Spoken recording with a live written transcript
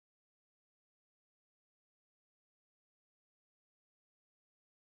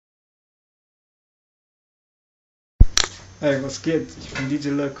Hey, was geht? Ich bin DJ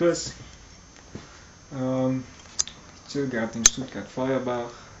Lacus. Ich chill gerade in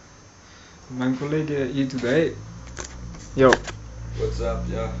Stuttgart-Feuerbach. Mein Kollege hier today. Yo. What's up,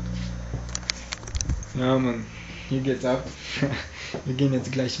 ja? Ja, Mann, hier geht's ab. Wir gehen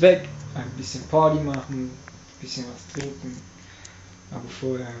jetzt gleich weg, ein bisschen Party machen, ein bisschen was trinken. Aber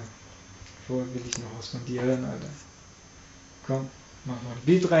vorher will ich noch was von dir hören, Alter. Komm, mach mal ein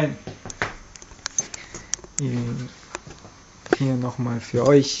Beat rein. Hier nochmal für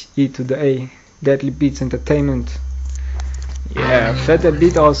euch, E2A, Deadly Beatz Entertainment. Yeah, fetter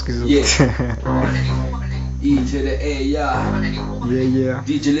Beat ausgesucht. Yeah. E2A, ja. Yeah.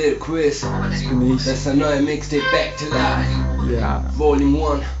 DJ Lacus. Das bin ich. Das ist ein neuer Mixtape, Back to Life. Ja, Volume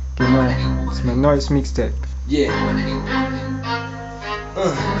 1. genau. Das ist mein neues Mixtape. Yeah.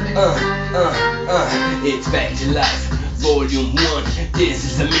 It's Back to Life. Volume 1, this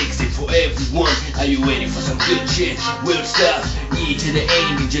is a mixtape for everyone. Are you ready for some good shit? Real stuff, E to the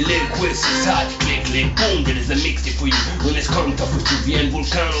A, DJ Lacus ist hart, klick, boom, that is a mixtape for you. When it's kommt auf dich wie ein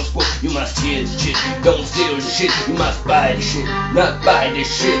Vulkanausbruch, you must hear the shit, don't steal the shit, you must buy the shit, not buy the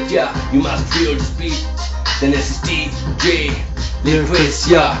shit, yeah, you must feel the speed. Then this is DJ Lacus,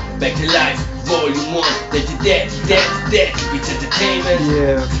 yeah, Back to Life, Volume 1, that's Beatz Entertainment.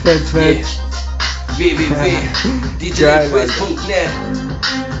 Yeah, fett. www.djlacus.net.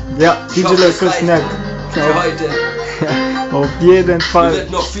 Ja, djlacus.net. Für heute. Auf jeden Wir Fall. werden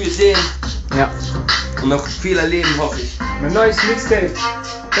noch viel sehen Ja. und noch viel erleben, hoffe ich. Mein neues Mixtape,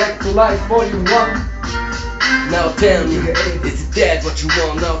 Back to Life Volume 1. Now tell me, is it that what you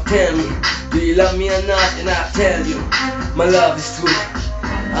want? Now tell me, do you love me or not? And I'll tell you, my love is true.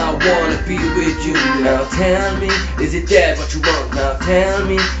 I wanna be with you. Now tell me, is it that what you want? Now tell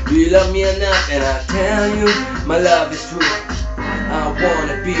me, do you love me or not? And I'll tell you, my love is true. I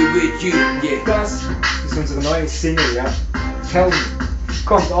wanna be with you, yeah. Das ist unsere neue Single, ja. Tell Me.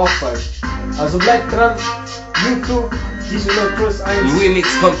 Kommt auch bald. Also bleibt dran. YouTube, DJ Lacus 1. Remix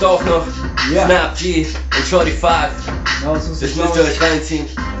kommt auch noch. Ja. Snap G und Shorty 5. Genau, so Das sieht's müsst aus. ihr euch reinziehen.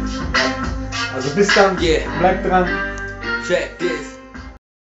 Ja. Also bis dann. Yeah. Bleibt dran. Check this.